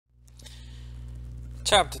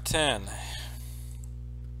Chapter 10: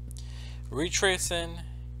 Retracing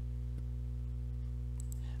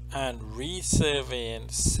and Resurveying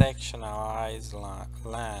Sectionalized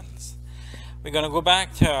Lands. We're going to go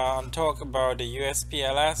back to and talk about the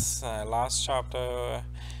USPLS. Last chapter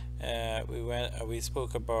we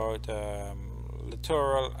spoke about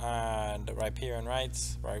littoral and riparian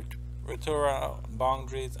rights, littoral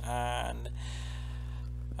boundaries and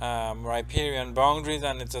riparian boundaries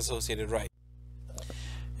and its associated rights.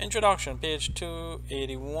 Introduction, page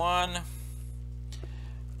 281,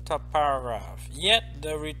 top paragraph. Yet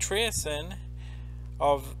the retracing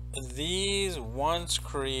of these once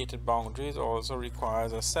created boundaries also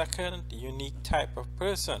requires a second unique type of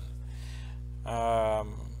person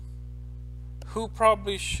who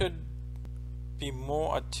probably should be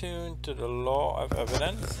more attuned to the law of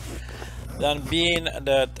evidence than being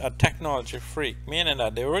a technology freak, meaning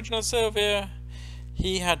that the original surveyor,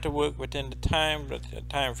 he had to work within the time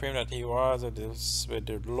frame that he was with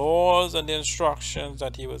the laws and the instructions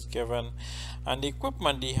that he was given and the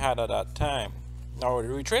equipment he had at that time. Now the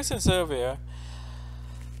retracing surveyor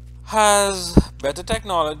has better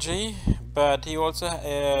technology, but he also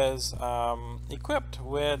is equipped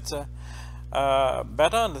with a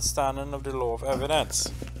better understanding of the law of evidence.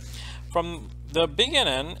 From the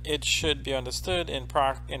beginning, it should be understood in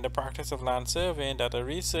the practice of land surveying that a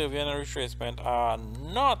resurvey and a retracement are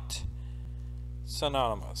not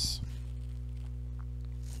synonymous.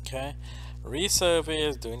 Okay, resurvey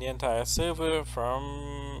is doing the entire survey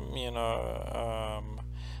from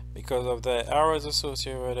because of the errors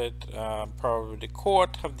associated with it. Probably the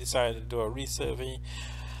court have decided to do a resurvey.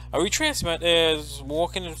 A retracement is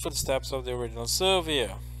walking in the footsteps of the original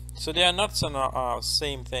surveyor. So they are not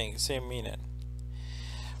same thing, same meaning.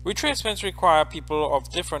 Retracements require people of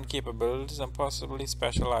different capabilities and possibly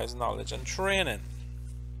specialized knowledge and training.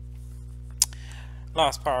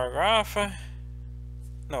 Last paragraph.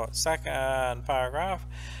 No, second paragraph.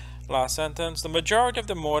 Last sentence. The majority of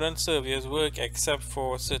the modern surveyors' work, except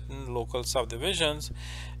for certain local subdivisions,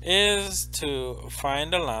 is to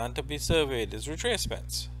find the land to be surveyed as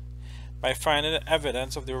retracements by finding the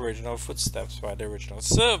evidence of the original footsteps by the original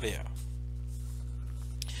surveyor.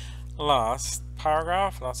 Last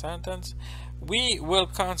paragraph, last sentence. We will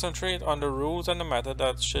concentrate on the rules and the method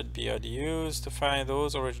that should be used to find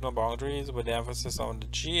those original boundaries, with the emphasis on the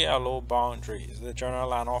GLO boundaries, the General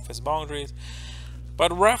Land Office boundaries,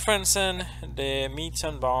 but referencing the meets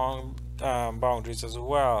and boundaries as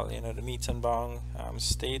well. The meets and bound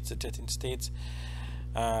states, the 13 states,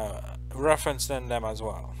 referencing them as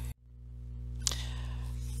well.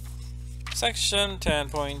 Section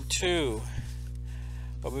 10.2.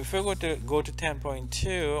 But before we go to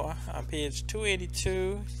 10.2, on page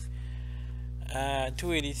 282 and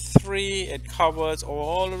 283, it covers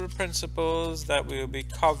all of the principles that we will be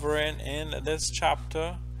covering in this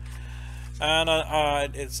chapter. And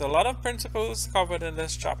it's a lot of principles covered in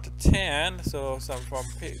this chapter 10. So some from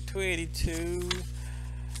 282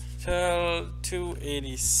 till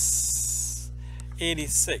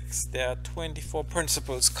 286. There are 24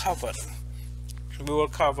 principles covered. We will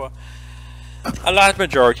cover a large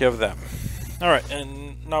majority of them. Alright,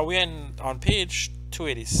 and now we're on page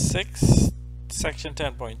 286, section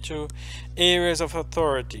 10.2, areas of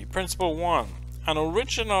authority. Principle 1. An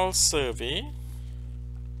original survey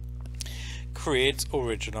creates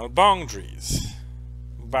original boundaries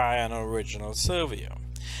by an original surveyor,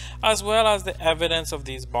 as well as the evidence of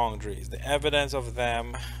these boundaries, the evidence of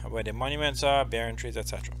them, where the monuments are, bearing trees,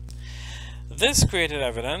 etc. This created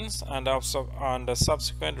evidence, and on the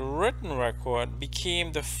subsequent written record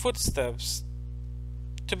became the footsteps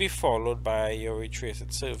to be followed by your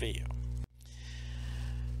retraced surveyor.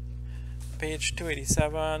 Page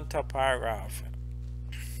 287, top paragraph.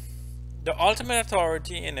 The ultimate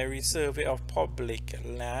authority in a resurvey of public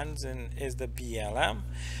lands is the BLM,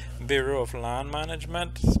 Bureau of Land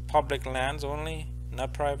Management, public lands only,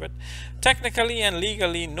 not private. Technically and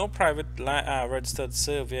legally, no private registered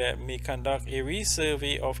surveyor may conduct a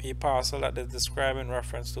resurvey of a parcel that is described in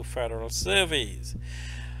reference to federal surveys.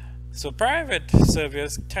 So private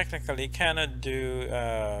surveyors technically cannot do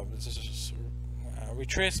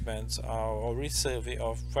retracements or resurvey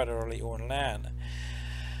of federally owned land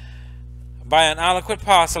by an adequate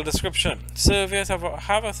parcel description. Surveyors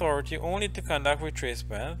have authority only to conduct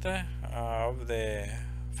retracement of the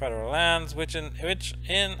federal lands which in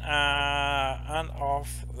and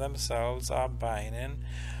of themselves are binding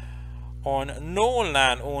on no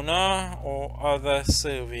landowner or other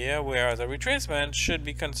surveyor, whereas a retracement should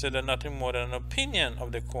be considered nothing more than an opinion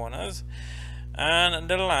of the corners and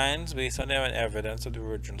the lines based on the evidence of the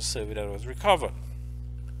original survey that was recovered.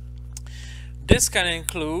 This can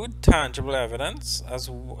include tangible evidence as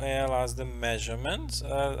well as the measurements,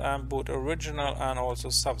 and both original and also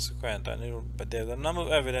subsequent. But there's a number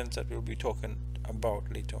of evidence that we'll be talking about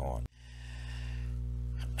later on.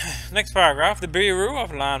 Next paragraph. The Bureau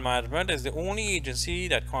of Land Management is the only agency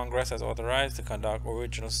that Congress has authorized to conduct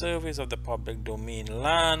original surveys of the public domain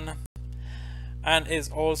land, and is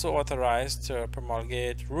also authorized to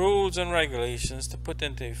promulgate rules and regulations to put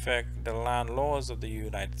into effect the land laws of the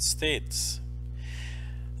United States.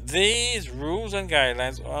 These rules and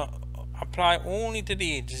guidelines apply only to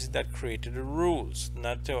the agency that created the rules,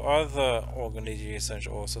 not to other organizations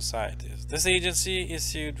or societies. This agency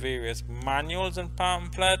issued various manuals and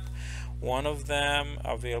pamphlets. One of them,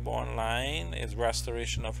 available online, is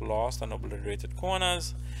Restoration of Lost and Obliterated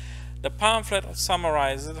Corners. The pamphlet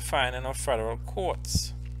summarizes the finding of federal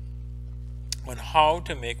courts on how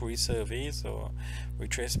to make resurveys or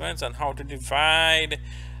retracements, and how to divide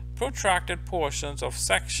protracted portions of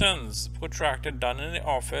sections protracted done in the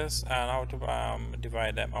office, and how to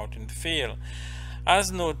divide them out in the field.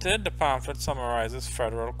 As noted, the pamphlet summarizes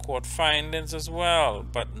federal court findings as well,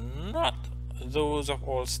 but not those of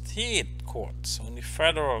all state courts, only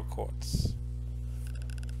federal courts.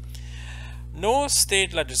 No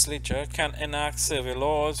state legislature can enact survey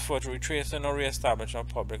laws for retracing or re-establishment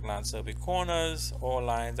of public land survey corners or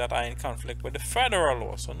lines that are in conflict with the federal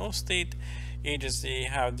law. So no state agency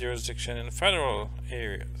have jurisdiction in federal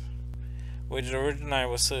areas which originally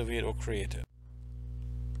was surveyed or created.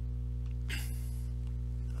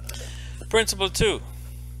 Principle 2.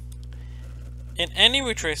 In any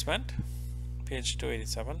retracement, page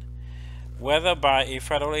 287, whether by a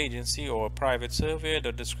federal agency or a private surveyor,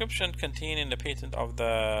 the description contained in the patent of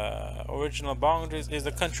the original boundaries is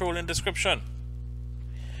the controlling description.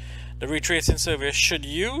 The retracing surveyor should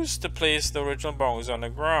use to place the original boundaries on the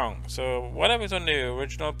ground. So whatever is on the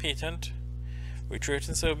original patent,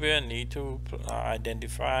 retracing surveyor need to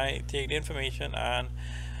take the information and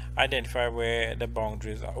identify where the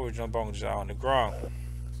original boundaries are on the ground.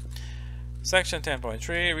 Section 10.3,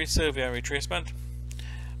 resurvey and retracement.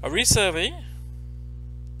 A resurvey,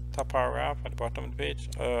 top paragraph at the bottom of the page.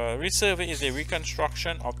 Resurvey is a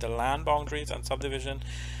reconstruction of the land boundaries and subdivision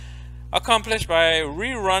accomplished by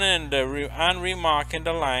rerunning and remarking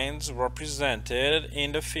the lines represented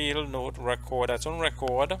in the field note record that's on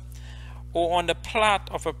record or on the plat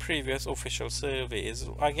of a previous official survey. Is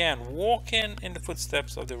again walking in the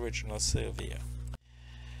footsteps of the original surveyor.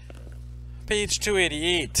 Page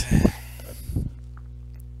 288.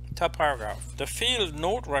 Top paragraph. The field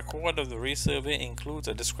note record of the resurvey includes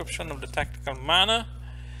a description of the technical manner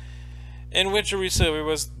in which the resurvey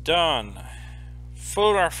was done,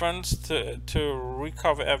 full reference to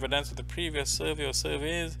recover evidence of the previous survey or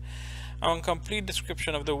surveys, and complete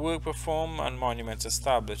description of the work performed and monuments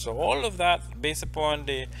established. So all of that based upon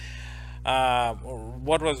the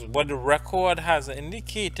what the record has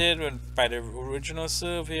indicated by the original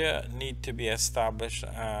surveyor need to be established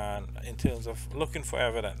in terms of looking for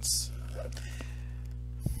evidence.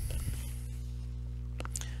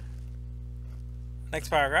 Next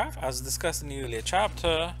paragraph, as discussed in the earlier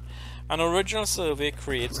chapter, an original survey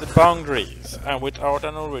creates the boundaries, and without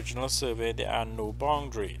an original survey there are no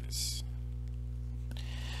boundaries.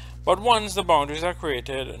 But once the boundaries are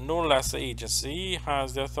created, no lesser agency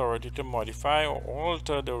has the authority to modify or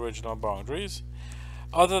alter the original boundaries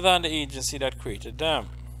other than the agency that created them.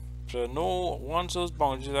 So once those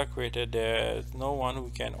boundaries are created, there is no one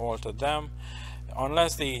who can alter them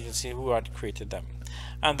unless the agency who had created them.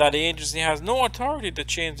 And that the agency has no authority to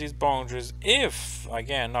change these boundaries if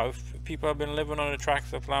people have been living on the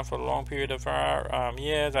tracts of land for a long period of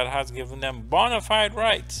years, that has given them bona fide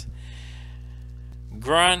rights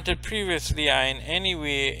granted previously are in any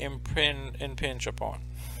way impinged upon.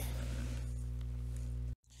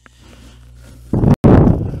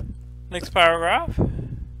 Next paragraph,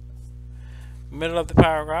 middle of the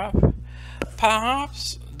paragraph.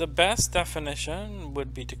 Perhaps the best definition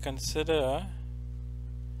would be to consider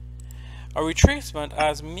a retracement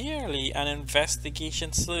as merely an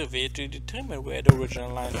investigation survey to determine where the original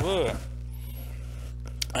lines were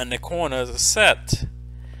and the corners are set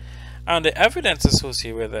and the evidence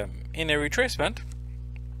associated with them. In a retracement,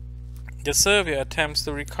 the survey attempts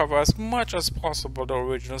to recover as much as possible the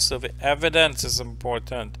original survey evidence is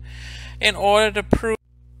important in order to prove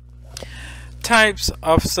types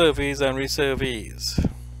of surveys and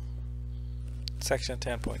resurveys. Section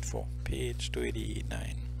 10.4, page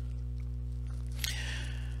 289.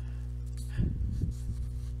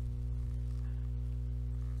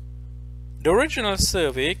 The original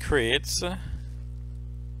survey creates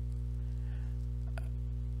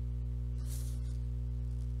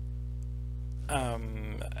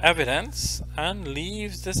evidence and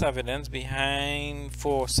leaves this evidence behind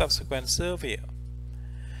for subsequent surveyor.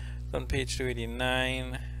 On page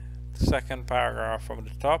 289, second paragraph from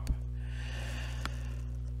the top.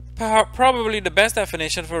 Probably the best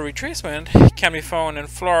definition for retracement can be found in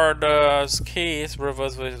Florida's case,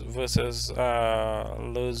 Rivers versus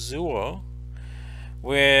Lozua,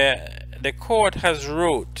 where the court has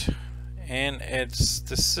wrote in its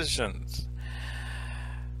decisions,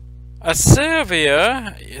 a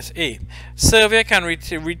surveyor can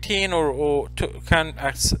retain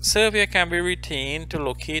surveyor can be retained to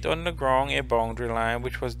locate on the ground a boundary line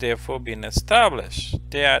which was therefore being established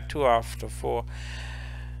theretofore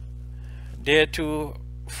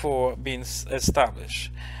being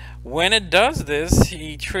established. When it does this,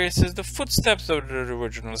 he traces the footsteps of the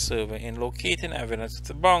original survey in locating evidence of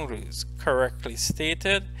the boundaries. Correctly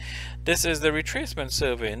stated, this is the retracement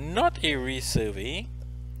survey, not a resurvey,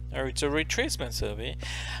 or it's a retracement survey.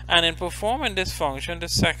 And in performing this function, the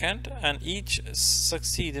second and each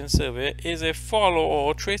succeeding survey is a follow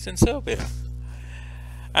or tracing survey.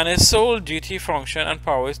 And its sole duty, function, and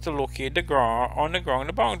power is to locate the ground on the ground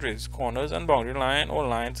the boundaries, corners, and boundary line or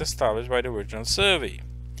lines established by the original survey.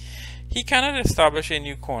 He cannot establish a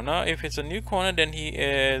new corner. If it's a new corner, then he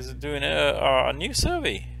is doing a new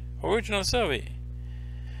survey, original survey.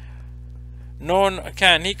 Nor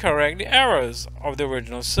can he correct the errors of the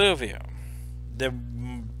original surveyor. The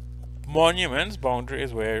monument's boundary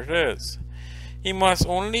is where it is. He must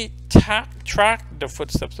only track the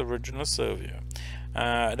footsteps of the original surveyor.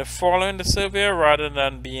 The following the surveyor rather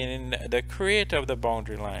than being the creator of the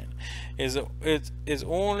boundary line is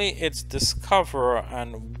only its discoverer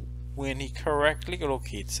and when he correctly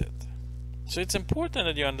locates it. So it's important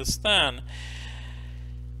that you understand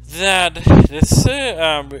that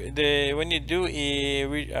when you do a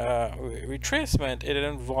retracement, it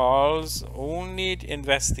involves only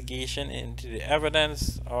investigation into the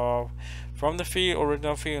evidence from the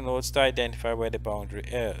original field notes to identify where the boundary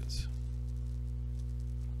is.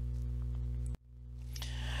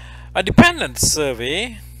 A dependence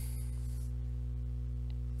survey,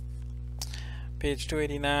 page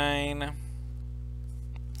 289,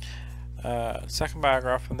 second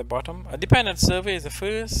paragraph from the bottom. A dependence survey is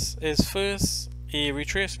first a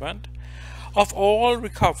retracement of all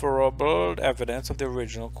recoverable evidence of the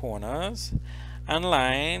original corners and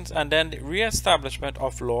lines, and then the re-establishment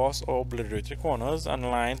of lost or obliterated corners and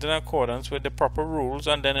lines in accordance with the proper rules,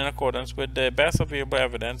 and then in accordance with the best available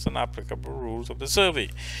evidence and applicable rules of the survey.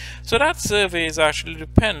 So that survey is actually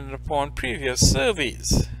dependent upon previous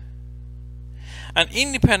surveys. An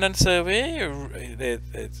independent survey, it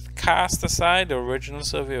casts aside the original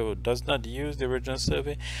survey or does not use the original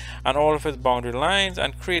survey and all of its boundary lines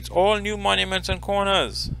and creates all new monuments and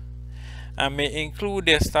corners, and may include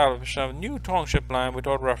the establishment of new township line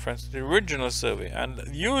without reference to the original survey. And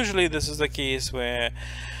usually this is the case where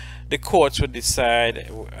the courts would decide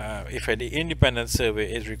if an independent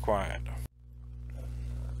survey is required.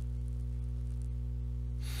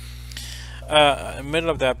 Middle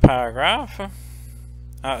of that paragraph,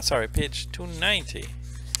 page 290,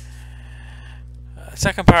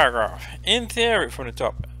 second paragraph. In theory, from the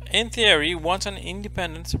top, in theory, once an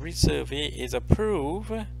independent resurvey is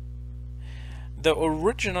approved, the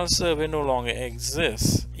original survey no longer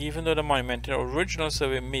exists, even though the monumental original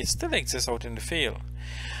survey may still exist out in the field.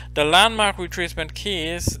 The landmark retracement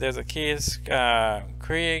case, there's a case,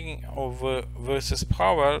 Craig versus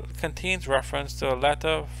Powell, contains reference to a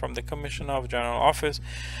letter from the Commissioner of General Office,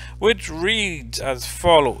 which reads as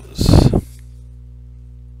follows.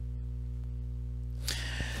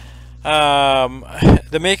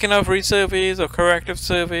 The making of resurveys or corrective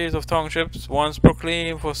surveys of townships once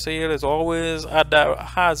proclaimed for sale is always at the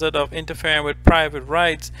hazard of interfering with private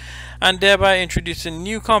rights and thereby introducing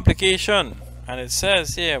new complication. And it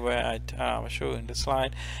says here, where I show in the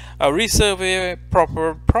slide, a resurvey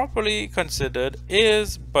properly considered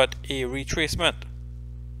is but a retracement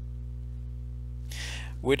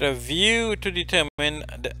with a view to determine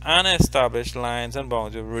the unestablished lines and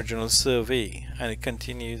bounds of the original survey. And it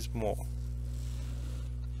continues more.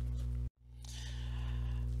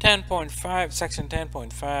 10.5, section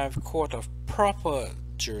 10.5, court of proper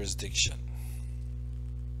jurisdiction,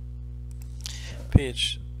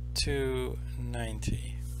 page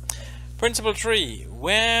 290. Principle 3.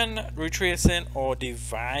 When retracing or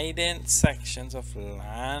dividing sections of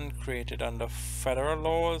land created under federal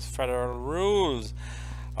laws, federal rules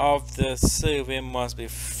of the survey must be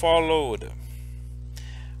followed.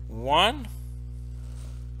 1.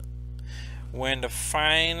 When the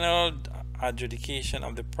final adjudication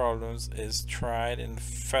of the problems is tried in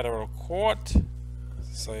federal court.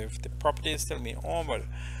 So if the property is still being owned by the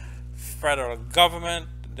federal government,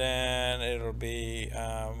 then it'll be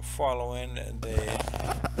following the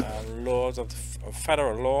laws of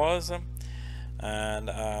federal laws,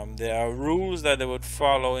 and there are rules that they would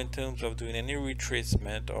follow in terms of doing any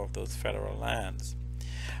retracement of those federal lands.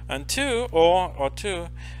 And two,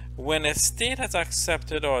 when a state has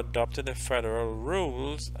accepted or adopted the federal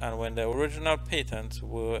rules, and when the original patents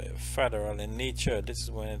were federal in nature, this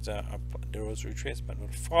is when it's the rules retracement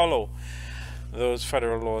would follow those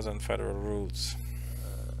federal laws and federal rules.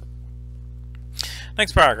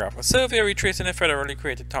 Next paragraph. A surveyor retracing a federally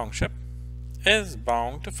created township is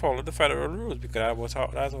bound to follow the federal rules, because that was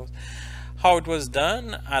how it was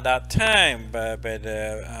done at that time by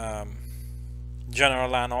the General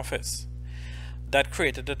Land Office that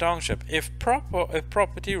created the township. If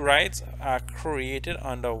property rights are created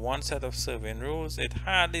under one set of surveying rules, it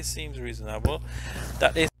hardly seems reasonable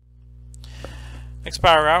that a next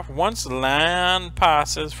paragraph. Once land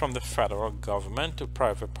passes from the federal government to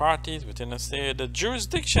private parties within a state, the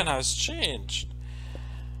jurisdiction has changed.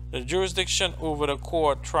 The jurisdiction over the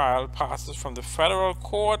court trial passes from the federal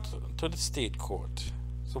court to the state court.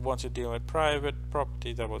 So once you deal with private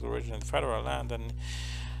property that was originally federal land, then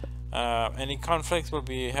any conflicts will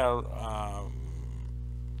be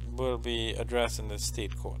addressed in the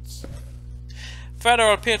state courts.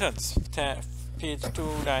 Federal patents, page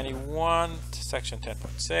 291, section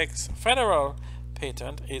 10.6. Federal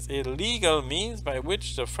patent is a legal means by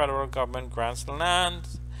which the federal government grants land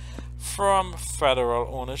from federal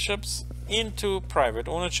ownerships into private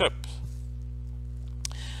ownership.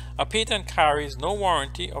 A patent carries no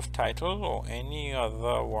warranty of title or any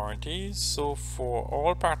other warranties, so for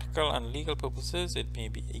all practical and legal purposes it may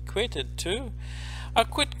be equated to a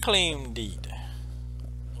quitclaim deed.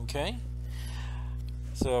 Okay?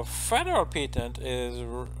 So a federal patent is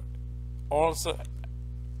also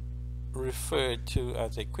referred to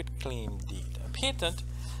as a quitclaim deed. A patent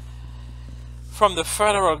from the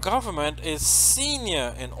federal government is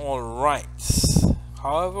senior in all rights.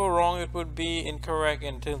 However wrong it would be incorrect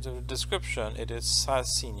in terms of the description, it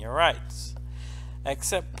has senior rights,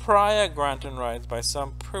 except prior granting rights by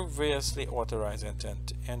some previously authorized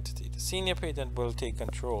entity. The senior patent will take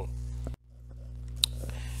control.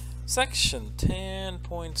 Section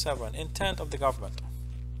 10.7. Intent of the government.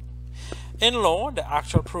 In law, the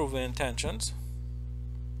actual proven intentions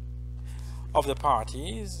of the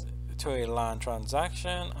parties to a land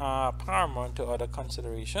transaction are paramount to other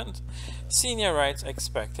considerations. Senior rights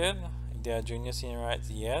expected. If there are junior senior rights,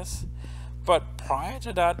 yes. But prior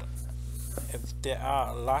to that, if there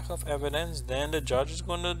are lack of evidence, then the judge is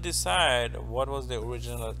going to decide what was the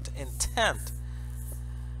original intent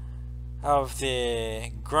of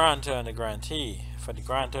the grantor and the grantee. For the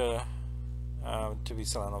grantor to be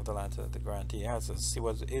selling off the land to the grantee, has to see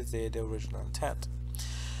what is the original intent.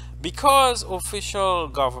 Because official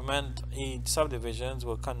government subdivisions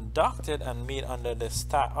were conducted and made under the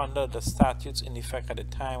statutes in effect at the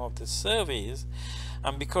time of the surveys,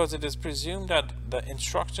 and because it is presumed that the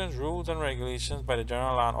instructions, rules, and regulations by the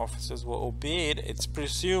general land officers were obeyed, it's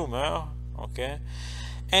presumed, okay,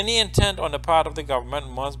 any intent on the part of the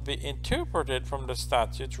government must be interpreted from the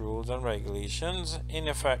statutes, rules, and regulations in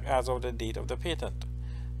effect as of the date of the patent.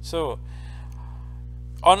 So,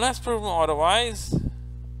 unless proven otherwise,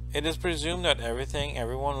 it is presumed that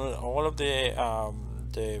all of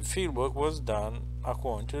the field work was done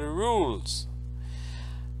according to the rules.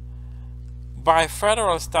 By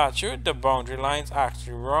federal statute, the boundary lines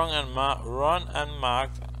actually run and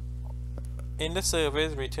marked in the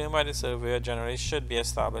surveys returned by the surveyor generally should be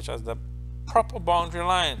established as the proper boundary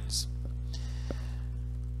lines.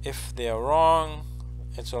 If they are wrong,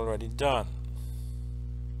 it's already done.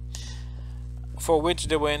 For which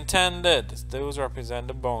they were intended. Those represent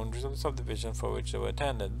the boundaries of the subdivision for which they were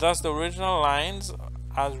intended. Thus, the original lines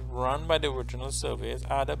as run by the original surveys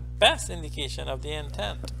are the best indication of the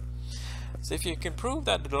intent. So if you can prove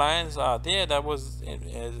that the lines are there, that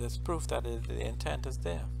is proof that the intent is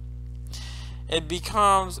there. It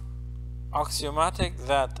becomes axiomatic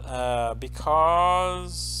that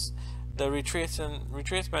because the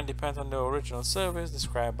retracement depends on the original surveys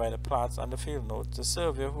described by the plots and the field notes, the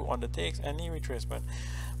surveyor who undertakes any retracement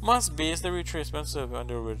must base the retracement survey on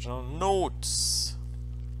the original notes.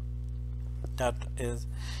 That is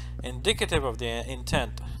indicative of the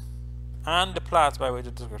intent and the plots by which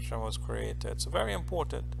the description was created. So very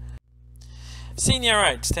important. Senior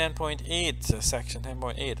rights 10.8, section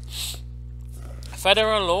 10.8.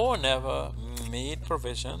 Federal law never made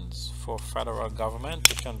provisions for federal government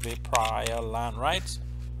to convey prior land rights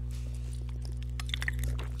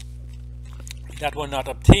that were not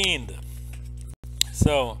obtained.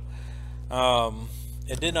 So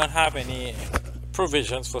it did not have any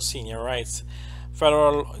provisions for senior rights.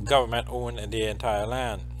 Federal government owned the entire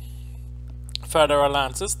land. Federal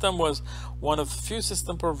land system was one of the few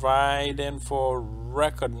systems providing for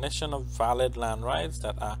recognition of valid land rights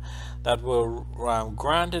that were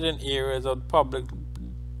granted in areas of public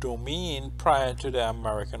domain prior to the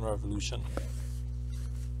American Revolution.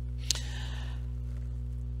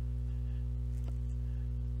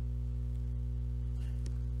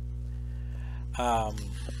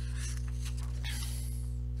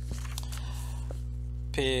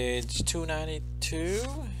 Page 292,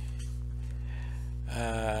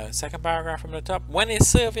 second paragraph from the top. When a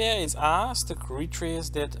surveyor is asked to retrace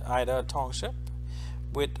that either a township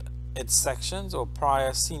with its sections or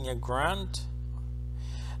prior senior grant,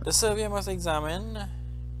 the surveyor must examine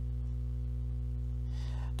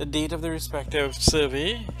the date of the respective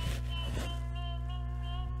survey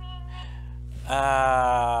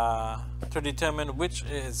to determine which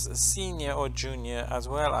is senior or junior, as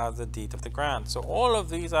well as the date of the grant. So all of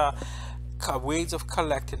these are ways of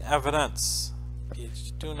collecting evidence.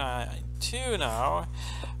 Page 292 now.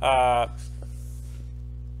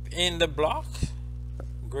 In the block,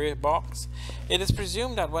 gray box, it is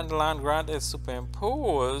presumed that when the land grant is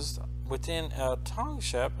superimposed within a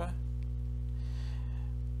township,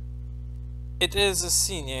 it is a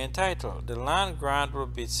senior in title. The land grant will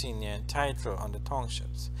be senior in title on the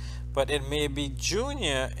townships, but it may be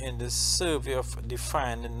junior in the survey of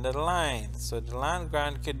defining the line. So the land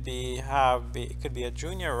grant could be a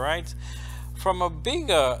junior right from a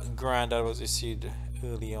bigger grant that was issued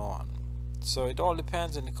early on. So it all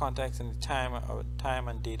depends on the context and the time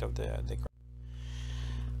and date of the grant.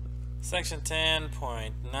 Section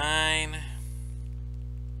 10.9.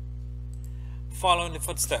 Following the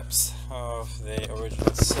footsteps of the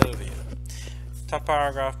original survey. Top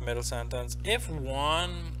paragraph, middle sentence. If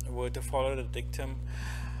one were to follow the dictum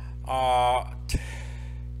to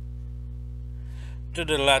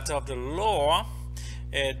the letter of the law,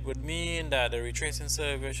 it would mean that the retracing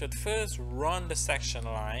surveyor should first run the section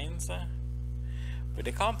lines with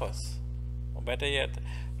the compass, or better yet,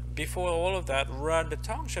 before all of that, run the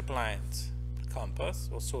township lines, compass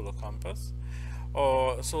or solar compass,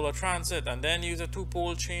 or solar transit, and then use a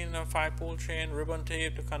 2-pole chain or 5-pole chain, ribbon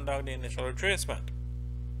tape to conduct the initial retracement.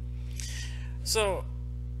 So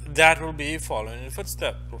that will be following the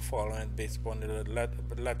footstep, following based upon the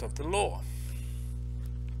letter of the law.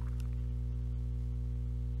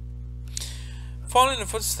 Following the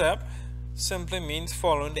footstep simply means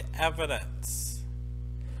following the evidence.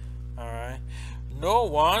 Alright. No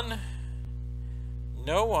one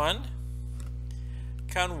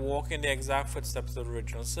can walk in the exact footsteps of the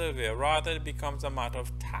original surveyor. Rather, it becomes a matter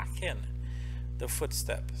of tracking the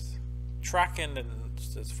footsteps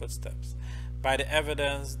by the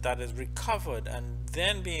evidence that is recovered, and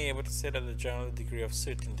then being able to say that the general degree of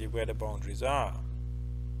certainty where the boundaries are.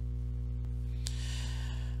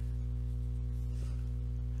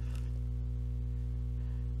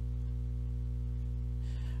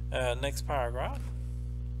 Next paragraph.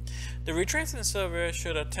 The retracing surveyor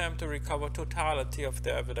should attempt to recover totality of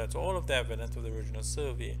the evidence, all of the evidence of the original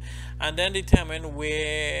survey, and then determine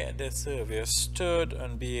where the surveyor stood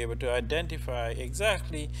and be able to identify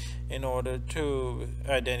exactly in order to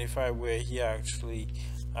identify where he actually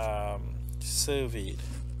surveyed.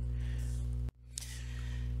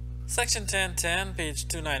 Section 10.10, page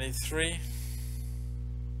 293.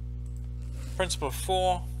 Principle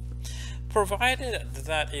 4. Provided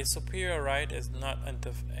that a superior right is not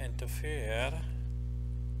interfered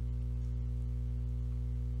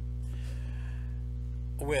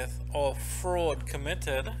with or fraud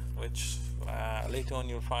committed, which later on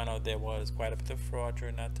you'll find out there was quite a bit of fraud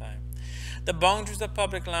during that time. The boundaries of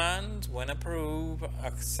public lands, when approved,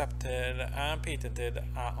 accepted, and patented,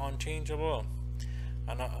 are unchangeable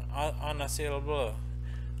and unassailable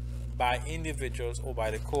by individuals or by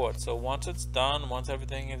the court. So once it's done, once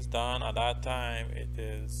everything is done, at that time it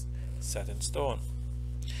is set in stone.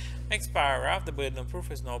 Next paragraph, the burden of proof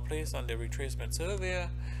is now placed on the retracement surveyor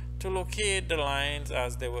to locate the lines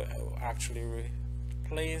as they were actually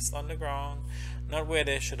placed on the ground, not where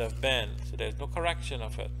they should have been. So there's no correction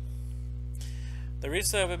of it. The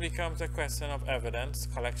resurvey becomes a question of evidence,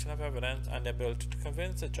 collection of evidence, and the ability to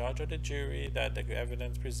convince the judge or the jury that the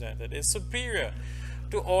evidence presented is superior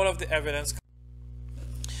to all of the evidence.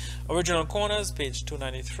 Original corners, page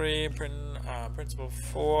 293, principle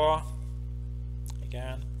 4.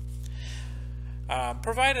 Again,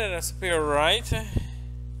 provided a superior right,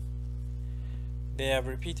 they have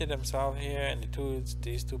repeated themselves here in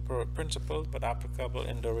these two principles, but applicable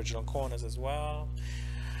in the original corners as well.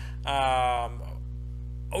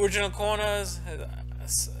 Original corners,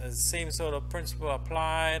 same sort of principle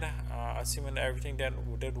applied, assuming that everything did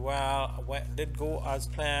go as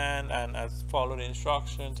planned and as followed the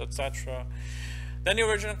instructions, etc. Then the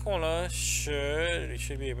original corner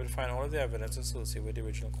should be able to find all of the evidence associated with the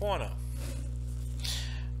original corner.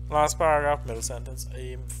 Last paragraph, middle sentence.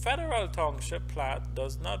 A federal township plat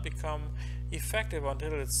does not become effective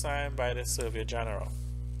until it's signed by the Surveyor General.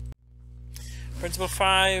 Principle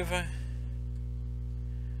 5.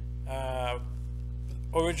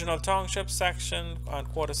 Original township section and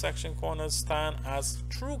quarter section corners stand as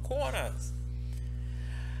true corners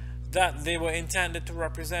that they were intended to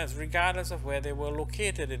represent, regardless of where they were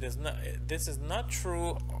located. This is not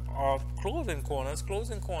true of closing corners.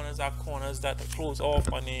 Closing corners are corners that close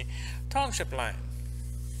off on a township line.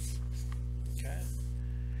 Okay.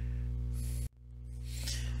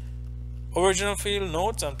 Original field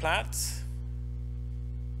notes and plats,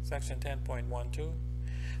 section 10.12.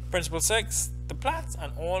 Principle 6. The plats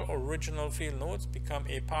and all original field notes become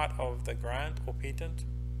a part of the grant or patent.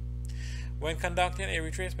 When conducting a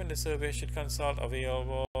retracement, the surveyor should consult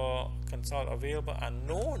available and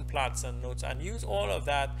known plats and notes and use all of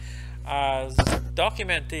that as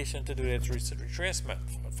documentation to do its retracement.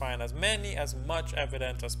 Find as much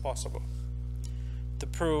evidence as possible to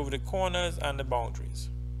prove the corners and the boundaries.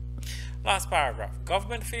 Last paragraph.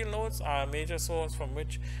 Government field notes are a major source from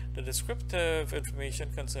which the descriptive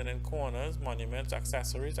information concerning corners, monuments,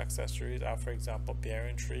 accessories are, for example,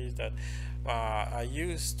 bearing trees that are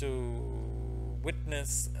used to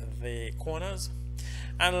witness the corners,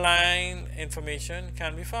 and line information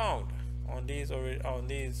can be found on these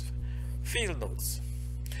field notes.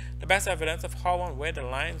 The best evidence of how and where the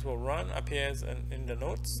lines will run appears in the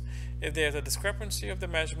notes. If there is a discrepancy of the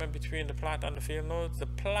measurement between the plat and the field notes, the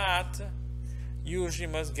plat usually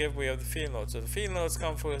must give way of the field notes. So the field notes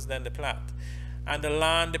come first, then the plat. And the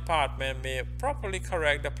land department may properly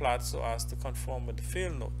correct the plat so as to conform with the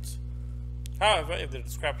field notes. However, if the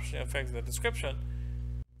discrepancy affects the description,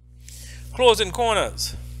 closing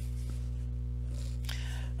corners.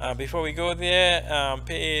 Before we go there,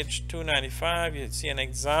 page 295, you see an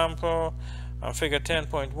example, figure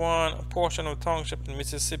 10.1, a portion of township in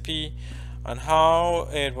Mississippi, and how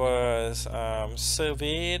it was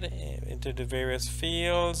surveyed into the various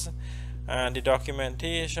fields, and the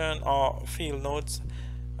documentation or field notes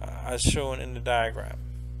as shown in the diagram.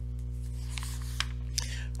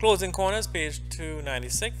 Closing corners, page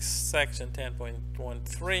 296, section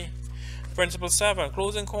 10.13. Principle 7.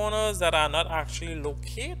 Closing corners that are not actually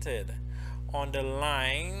located on the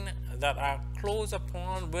line that are closed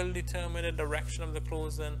upon will determine the direction of the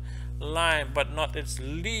closing line, but not its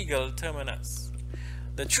legal terminus.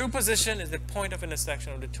 The true position is the point of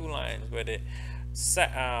intersection of the two lines, where the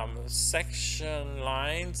section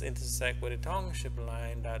lines intersect with the township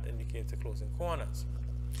line that indicates the closing corners.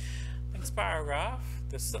 Next paragraph.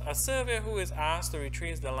 A surveyor who is asked to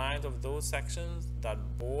retrace the lines of those sections that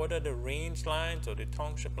border the range lines or the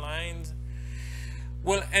township lines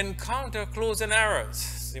will encounter closing errors.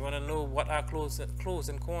 So you want to know what are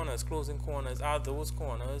closing corners. Closing corners are those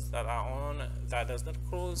corners that does not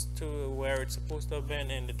close to where it's supposed to have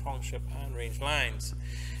been in the township and range lines.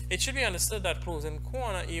 It should be understood that closing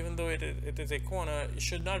corner, even though it is a corner,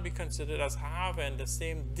 should not be considered as having the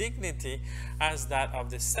same dignity as that of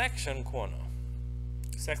the section corner.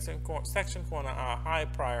 Section corner are high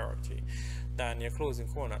priority than your closing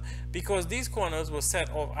corner, because these corners were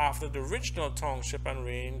set off after the original township and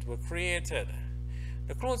range were created.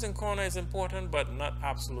 The closing corner is important but not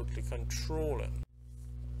absolutely controlling.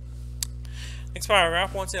 Next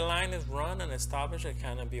paragraph. Once a line is run and established, it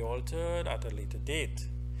cannot be altered at a later date.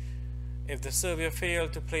 If the surveyor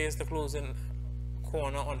failed to place the closing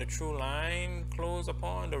corner on the true line closed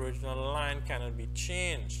upon, the original line cannot be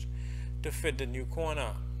changed to fit the new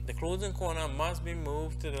corner. The closing corner must be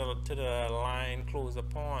moved to the line closed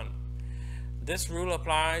upon. This rule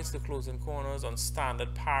applies to closing corners on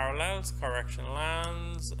standard parallels, correction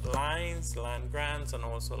lines, land grants, and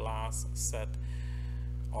also last set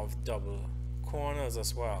of double corners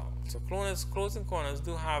as well. So closing corners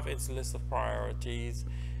do have its list of priorities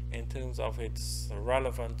in terms of its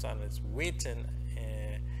relevance and its weight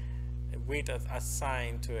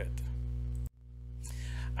assigned to it.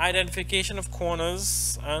 Identification of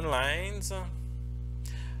corners and lines,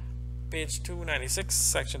 page 296,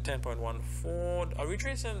 section 10.14. A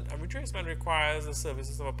retracement requires the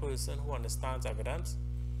services of a person who understands evidence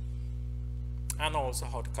and also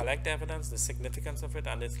how to collect evidence, the significance of it,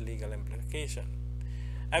 and its legal implication.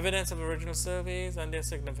 Evidence of original surveys and their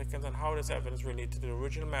significance, and how this evidence relates to the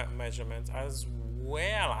original measurements, as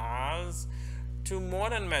well as to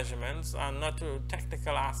modern measurements and not to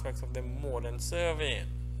technical aspects of the modern survey.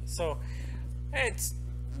 So it's,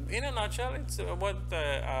 in a nutshell, it's what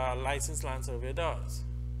the licensed land survey does.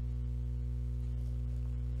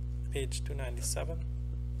 Page 297.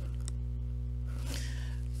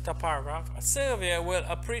 Top paragraph. A surveyor will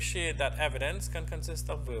appreciate that evidence can consist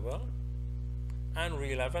of verbal and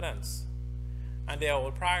real evidence, and they are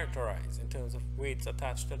all prioritized in terms of weights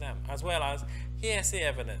attached to them, as well as hearsay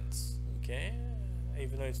evidence. Okay,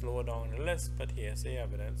 even though it's lower down the list, but hearsay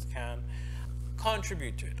evidence can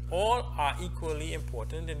contribute to it. All are equally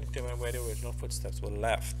important in determining where the original footsteps were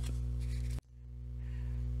left.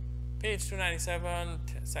 Page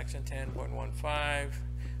 297, section 10.15,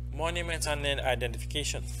 monuments and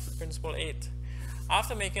identification. Principle 8.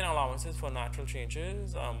 After making allowances for natural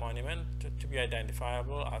changes, a monument to be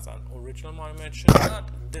identifiable as an original monument should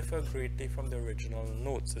not differ greatly from the original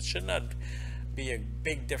notes. It should not be a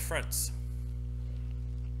big difference.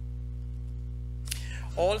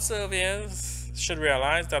 All surveyors should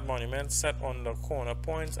realize that monuments set on the corner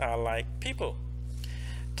points are like people.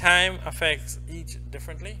 Time affects each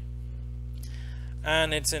differently,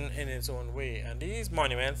 and it's in its own way. And these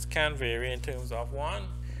monuments can vary in terms of, one,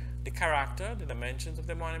 the character, the dimensions of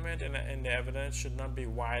the monument and the evidence should not be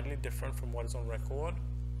widely different from what is on record.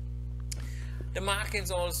 The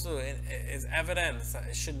markings also is evidence.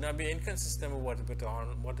 It should not be inconsistent with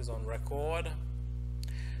what is on record.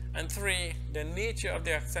 And 3, the nature of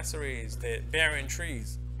the accessories, the bearing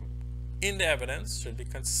trees in the evidence should be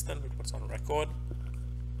consistent with what's on record,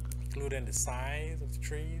 including the size of the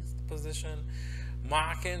trees, the position,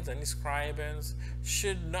 markings and inscriptions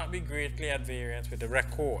should not be greatly at variance with the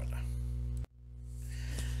record.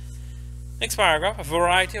 Next paragraph. A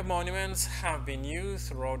variety of monuments have been used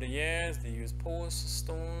throughout the years. They use posts,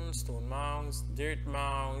 stones, stone mounds, dirt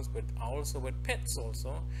mounds, but also with pits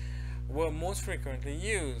also were most frequently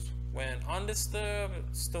used. When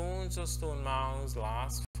undisturbed, stones or stone mounds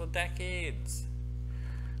last for decades,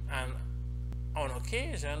 and on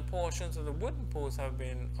occasion, portions of the wooden posts have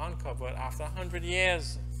been uncovered after 100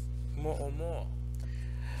 years or more.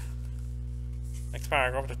 Next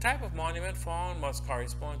paragraph. The type of monument found must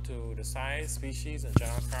correspond to the size, species, and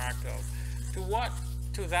general character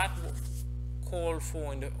to that called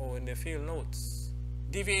for in the field notes.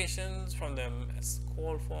 Deviations from the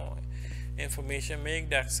called for information make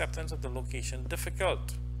the acceptance of the location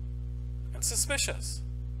difficult and suspicious.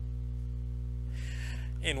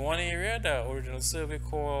 In one area, the original survey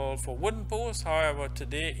called for wooden posts. However,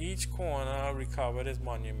 today each corner recovered is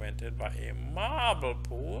monumented by a marble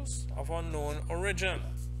post of unknown origin.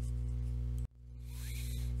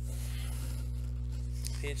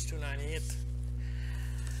 Page 298.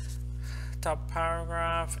 Top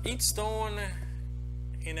paragraph. Each stone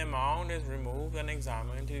in a mound is removed and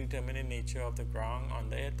examined to determine the nature of the ground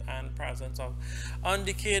under it and presence of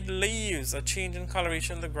undecayed leaves. A change in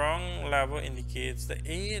coloration of the ground level indicates the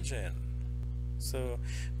aging. So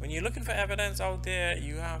when you're looking for evidence out there,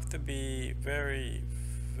 you have to be very,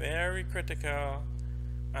 very critical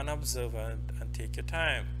and observant and take your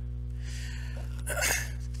time.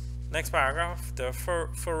 Next paragraph. The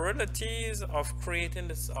fertilities of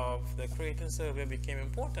the Creighton survey became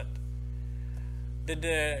important. Did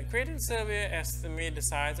the Creighton surveyor estimate the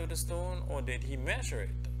size of the stone, or did he measure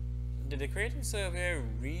it? Did the Creighton surveyor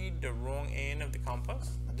read the wrong end of the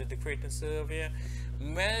compass? Did the Creighton surveyor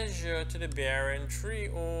measure to the bearing tree,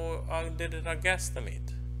 or did it a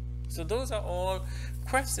guesstimate? So those are all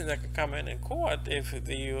questions that can come in court if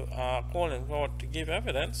you are called in court to give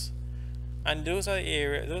evidence. And those are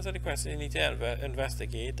the questions you need to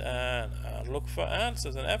investigate and look for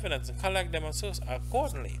answers and evidence and collect them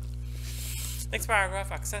accordingly. Next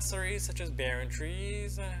paragraph. Accessories such as bearing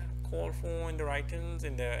trees called for in the writings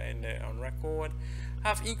on record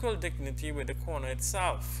have equal dignity with the corner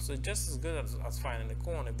itself. So just as good as finding the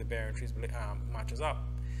corner if the bearing trees matches up.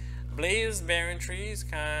 Blazed bearing trees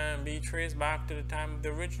can be traced back to the time of the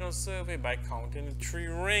original survey by counting the tree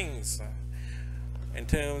rings. In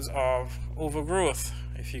terms of overgrowth,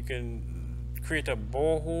 if you can create a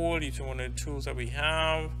borehole using one of the tools that we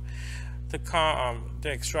have to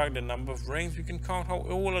extract the number of rings, we can count how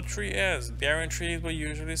old a tree is. Bearing trees were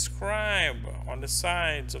usually scribed on the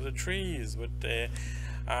sides of the trees with the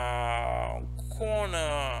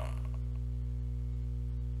corner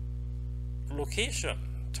location,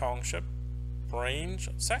 township, range,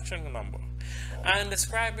 section number. And the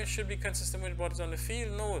scribing should be consistent with what is on the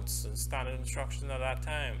field notes and standard instructions at that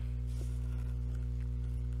time.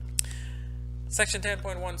 Section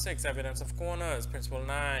 10.16, evidence of corners, principle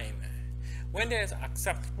 9. When there is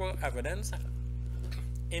acceptable evidence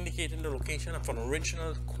indicating the location of an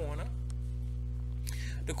original corner,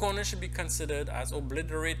 The corner should be considered as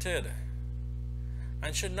obliterated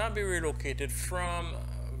and should not be relocated from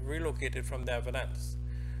the evidence.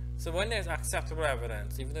 So when there's acceptable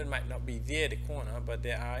evidence, even though it might not be there, the corner, but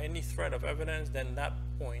there are any thread of evidence, then that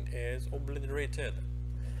point is obliterated.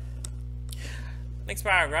 Next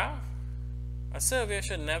paragraph. A surveyor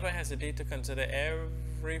should never hesitate to consider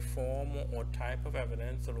every form or type of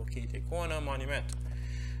evidence to locate a corner monument,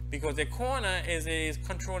 because a corner is a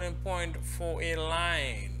controlling point for a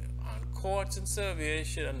line. And courts and surveyors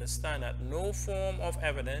should understand that no form of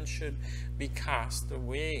evidence should be cast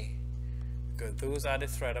away, because those are the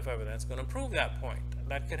thread of evidence going to prove that point.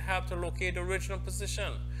 That could help to locate the original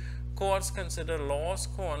position. Courts consider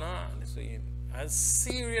lost corner as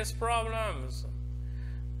serious problems,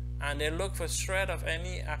 and they look for shred of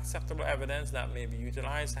any acceptable evidence that may be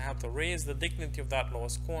utilized to help to raise the dignity of that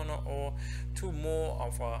lost corner or to more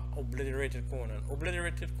of a obliterated corner. An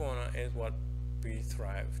obliterated corner is what we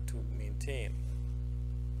strive to maintain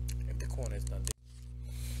if the corner is not there.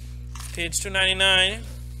 Page 299,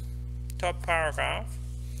 top paragraph.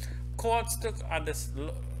 Courts look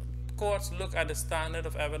at the standard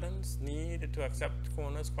of evidence needed to accept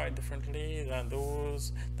corners quite differently than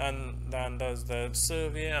does the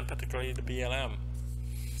survey, and particularly the BLM.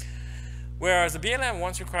 Whereas the BLM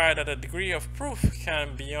once required that a degree of proof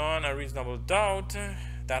can beyond a reasonable doubt,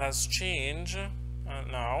 that has changed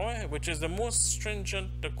now, which is the most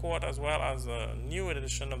stringent. The court, as well as the new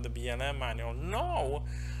edition of the BLM manual, now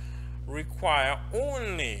require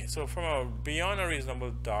only, so from a beyond a reasonable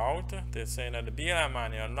doubt, they're saying that the BLM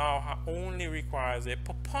manual now only requires a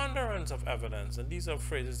preponderance of evidence, and these are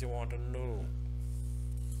phrases you want to know.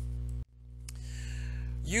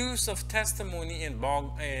 Use of testimony in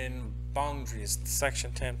boundaries, section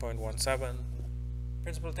 10.17.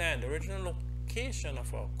 Principle 10, the original location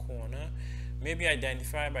of a corner may be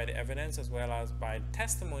identified by the evidence as well as by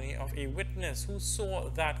testimony of a witness who saw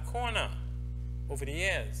that corner over the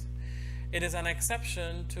years. It is an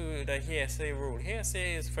exception to the hearsay rule.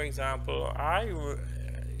 Hearsay is, for example,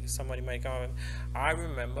 somebody might come, I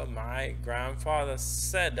remember my grandfather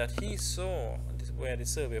said that he saw, this is where the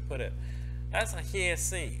survey put it. That's a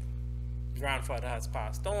hearsay. Grandfather has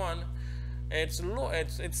passed on. It still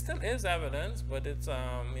is evidence, but it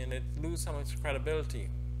loses some of its credibility.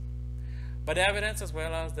 But the evidence as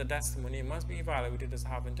well as the testimony must be evaluated as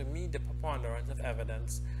having to meet the preponderance of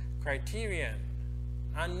evidence criterion,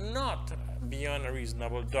 and not beyond a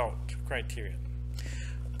reasonable doubt criterion.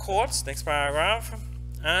 Courts, next paragraph,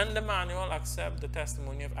 and the manual accept the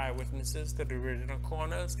testimony of eyewitnesses to the original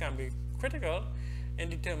corners can be critical in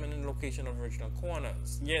determining the location of original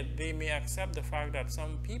corners. Yet they may accept the fact that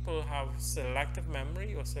some people have selective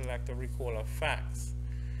memory or selective recall of facts,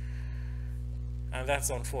 and that's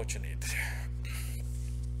unfortunate.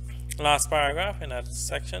 Last paragraph in that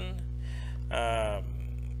section.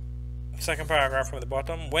 Second paragraph from the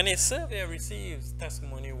bottom. When a surveyor receives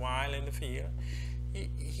testimony while in the field,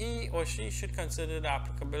 he or she should consider the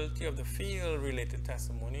applicability of the field-related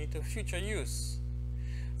testimony to future use.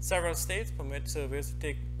 Several states permit surveyors to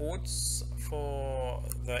take oaths for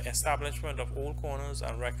the establishment of old corners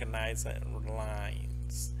and recognize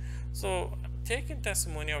lines. So taking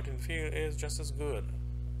testimony out in the field is just as good,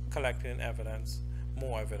 collecting evidence,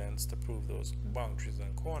 more evidence to prove those boundaries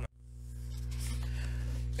and corners.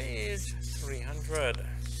 Page 300.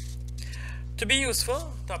 To be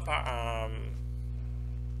useful, top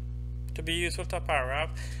paragraph.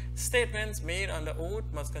 Statements made under oath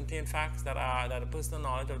must contain facts that are the personal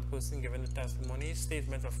knowledge of the person giving the testimony.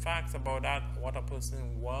 Statements of facts about what a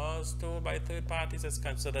person was told by third parties is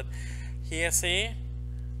considered hearsay,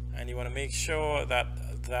 and you want to make sure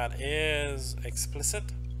that that is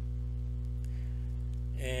explicit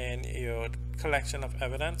in your collection of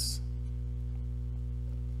evidence.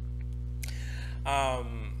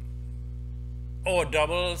 Or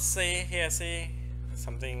double hearsay,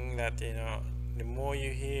 something that, the more you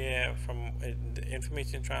hear from the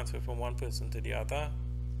information transfer from one person to the other,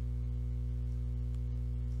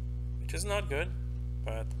 which is not good,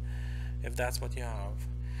 but if that's what you have.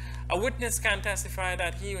 A witness can testify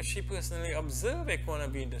that he or she personally observed a corner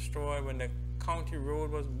being destroyed when the county road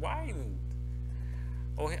was widened.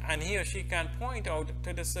 And he or she can point out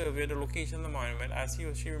to the surveyor the location of the monument as he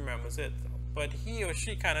or she remembers it, but he or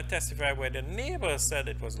she cannot testify where the neighbor said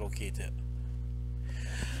it was located.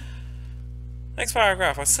 Next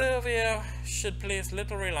paragraph. A surveyor should place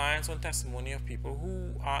little reliance on testimony of people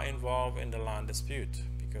who are involved in the land dispute,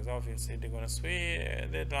 because obviously they're going to sway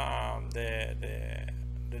the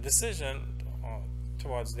decision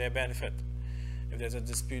towards their benefit if there's a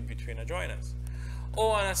dispute between adjoiners.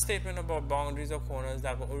 or on a statement about boundaries or corners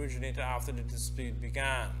that were originated after the dispute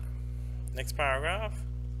began. Next paragraph.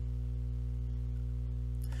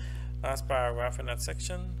 Last paragraph in that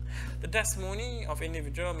section. The testimony of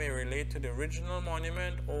individual may relate to the original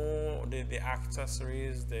monument or the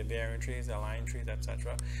accessories, the bearing trees, the line trees,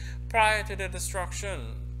 etc. prior to the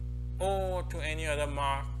destruction, or to any other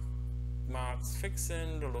marks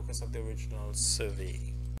fixing the locus of the original survey.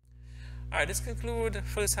 Alright, this concludes the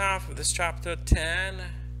first half of this chapter 10.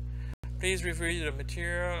 Please review the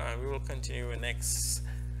material and we will continue the next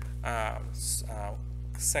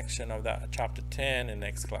section of that chapter 10 in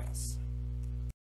next class.